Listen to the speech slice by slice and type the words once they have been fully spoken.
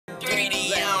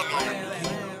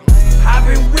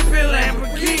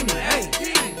Lamborghini.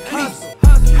 Hey,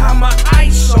 hustle. I'm an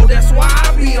ice show, that's why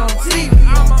I be on TV.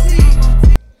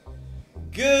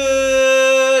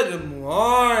 Good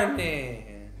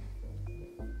morning.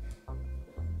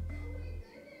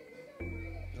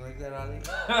 You like that, Ali?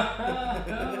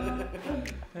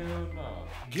 Hell no.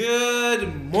 Good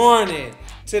morning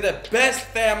to the best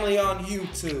family on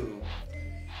YouTube.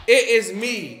 It is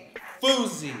me,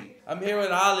 Fousey. I'm here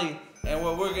with Ali, and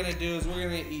what we're gonna do is we're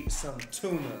gonna eat some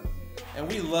tuna. And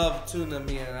we love tuna,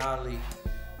 me and Ali.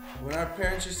 When our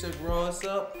parents used to grow us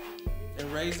up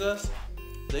and raise us,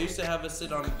 they used to have us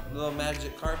sit on little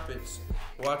magic carpets,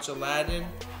 watch Aladdin,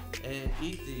 and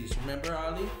eat these. Remember,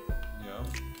 Ali? Yeah,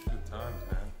 good times,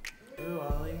 man. Ooh,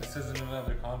 Ali. This isn't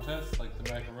another contest like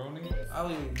the macaroni?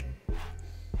 Ali.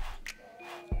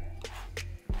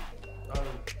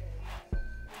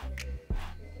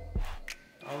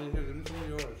 Ali, here, give me some of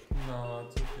yours. No,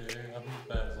 it's okay. I'm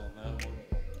fast on that one.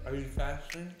 Are you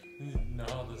fasting? No,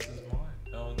 this is mine.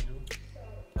 That one's yours.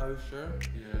 Are you sure?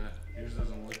 Yeah, yours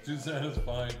doesn't look too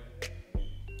satisfying.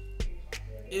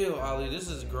 Ew, Ali, this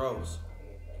is gross.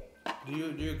 Do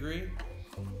you agree?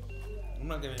 I'm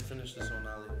not gonna finish this one,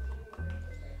 Ali.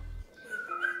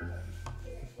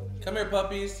 Come here,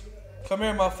 puppies. Come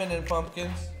here, Muffin and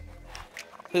Pumpkins.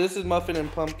 Hey, this is Muffin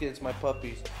and Pumpkins, my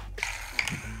puppies.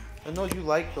 I know you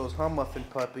like those, huh, Muffin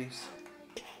puppies?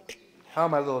 How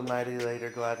my little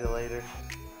gladiator.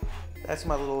 That's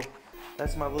my little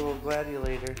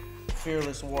gladiator.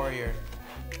 Fearless warrior.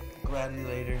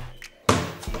 Gladiator. Can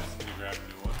you grab a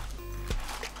new one?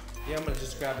 Yeah, I'm gonna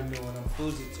just grab a new one on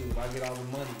FouseyTube. I get all the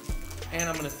money. And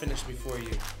I'm gonna finish before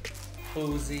you.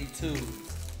 FouseyTube.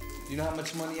 You know how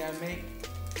much money I make?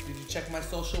 Did you check my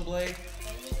social blade?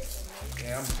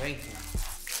 Yeah, I'm banking.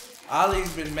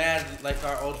 Ali's been mad like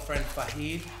our old friend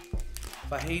Fahid.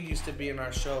 Fahid used to be in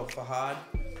our show, Fahad.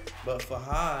 But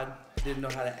Fahad didn't know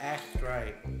how to act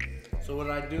right. So what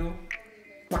did I do?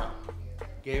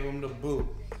 Gave him the boot.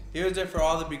 He was there for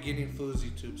all the beginning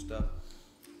FouseyTube stuff.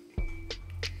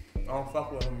 I don't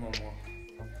fuck with him no more.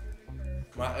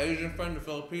 My Asian friend, the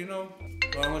Filipino,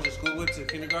 who I went to school with to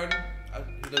kindergarten,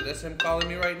 look, that's him calling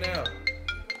me right now.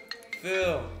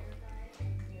 Phil.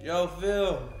 Yo,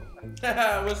 Phil.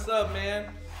 What's up,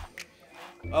 man?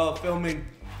 Oh, filming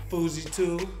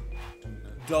FouseyTube.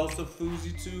 Dose of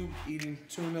FouseyTube, eating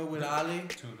tuna with Ali.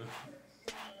 Tuna.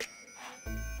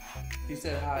 He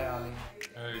said hi, Ali.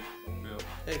 Hey, Bill.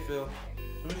 Hey, Phil.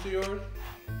 Let me see yours.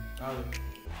 Ali.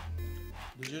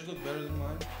 Does yours look better than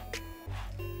mine?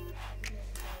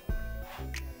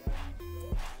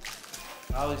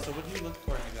 Ali, so what do you look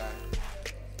for in a guy?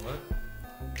 What?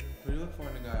 What do you look for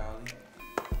in a guy, Ali?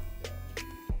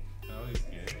 No, he's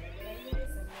gay.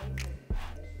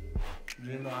 You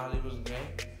didn't know Ali was gay?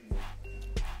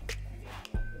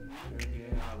 You're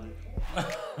gay, Ali.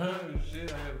 Shit,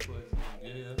 I gotta play some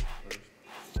gay first.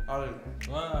 Ali,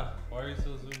 Why are you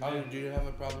so zoomed Ali, in? do you have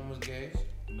a problem with gays?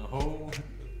 No. What the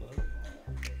fuck?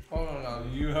 Hold on, Ali.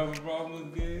 You have a problem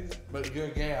with gays? But you're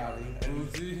gay, Ali.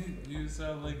 Fousey, you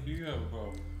sound like you have a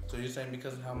problem. So you're saying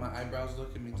because of how my eyebrows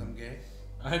look, it means I'm gay?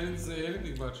 I didn't say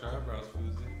anything about your eyebrows,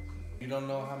 Fousey. You don't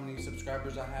know how many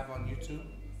subscribers I have on YouTube?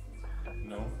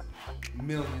 No.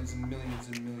 Millions and millions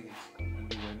and millions. And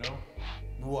do they know?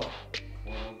 What?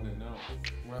 What else they know?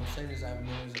 What I'm saying is I have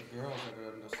millions of girls that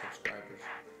are those subscribers.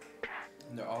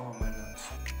 And they're all on my nuts.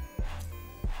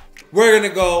 We're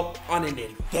gonna go on an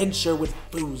adventure with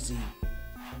Fousey.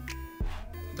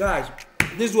 Guys,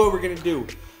 this is what we're gonna do.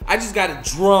 I just got a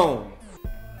drone.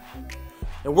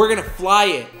 And we're gonna fly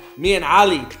it. Me and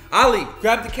Ali. Ali,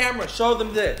 grab the camera, show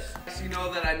them this. You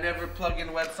know that I never plug in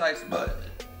websites, but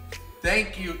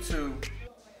thank you to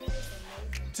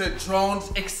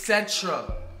Drones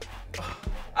Etc.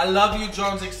 I love you,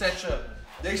 Drones Etc.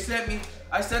 They sent me,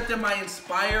 I sent them my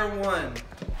Inspire 1.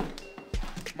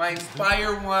 My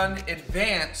Inspire 1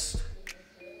 Advanced.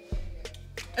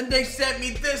 And they sent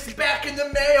me this back in the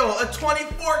mail. A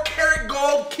 24 karat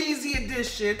gold Keezy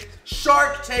edition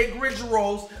Shark Tank Ridge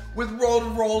Rolls with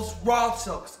Rolls raw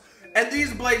silks. And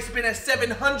these blades spin at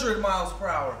 700 miles per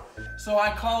hour. So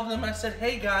I called them, I said,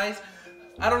 hey guys,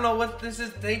 I don't know what this is,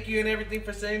 thank you and everything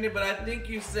for sending it, but I think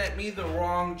you sent me the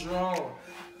wrong drone.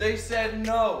 They said,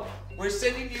 no, we're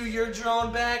sending you your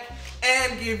drone back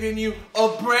and giving you a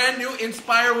brand new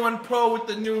Inspire 1 Pro with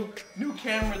the new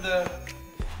camera,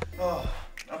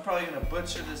 I'm probably gonna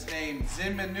butcher this name,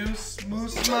 Zimanus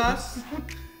Musmas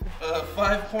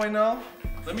 5.0.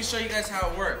 Let me show you guys how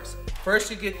it works. First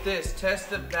you get this, test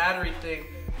the battery thing,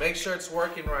 make sure it's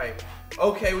working right.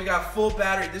 Okay, we got full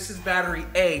battery. This is battery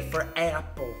A for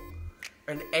Apple.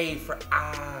 An A for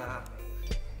ah.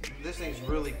 This thing's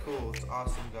really cool, it's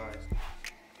awesome, guys.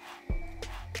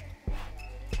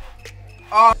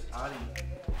 Oh,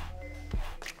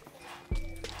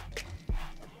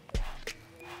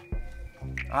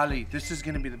 Ali, this is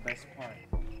gonna be the best part.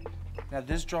 Now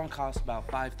this drone costs about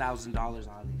 $5,000, Ali.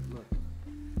 Look.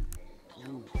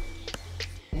 Ooh.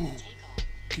 Ooh.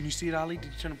 Can you see it, Ali?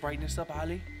 Did you turn the brightness up,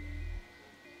 Ali?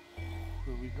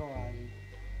 Here we go, Ali.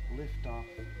 Lift off.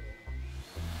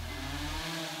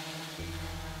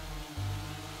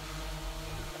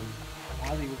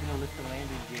 Ali, we're gonna lift the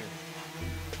landing gear.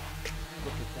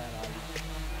 Look at that, Ali.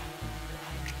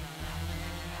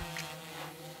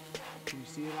 Can you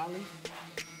see it, Ali?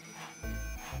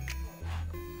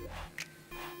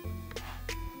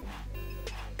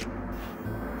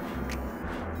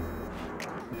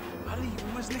 Ali,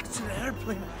 you was next to the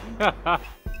airplane, Ali.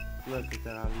 Look at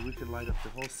that, Ali. We could light up the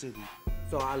whole city.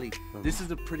 So, Ali, this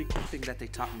is a pretty cool thing that they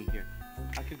taught me here.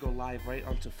 I could go live right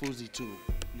onto FouseyTube,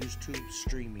 YouTube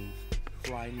streaming,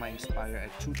 flying my Inspire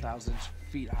at 2,000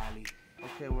 feet, Ali.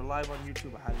 Okay, we're live on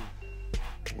YouTube, Ali.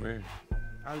 Where?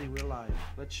 Ali, we're live.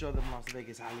 Let's show them Las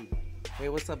Vegas, Ali. Hey,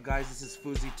 what's up, guys? This is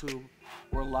FouseyTube.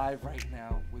 We're live right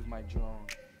now with my drone.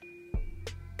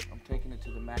 I'm taking it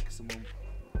to the maximum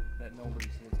that nobody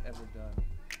has ever done.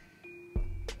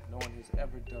 No one has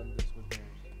ever done this with theirs.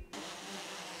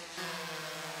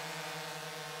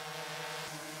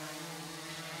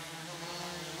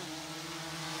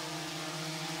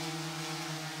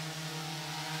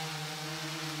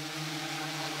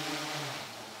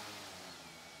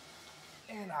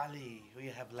 And Ali, we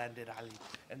have landed, Ali.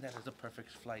 And that is a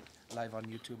perfect flight live on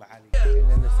YouTube, Ali. And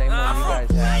then the same one you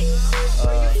guys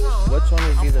have. Which one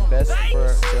would be the best to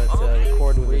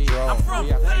record with a drone?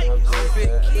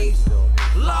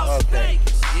 Okay.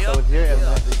 So with your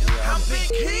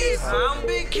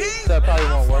so it probably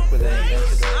won't work with it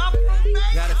eventually.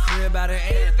 Got a crib out of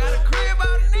Anthem.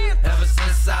 Ever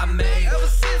since I made all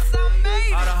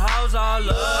the hoes all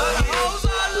love.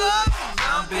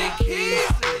 I'm big kid.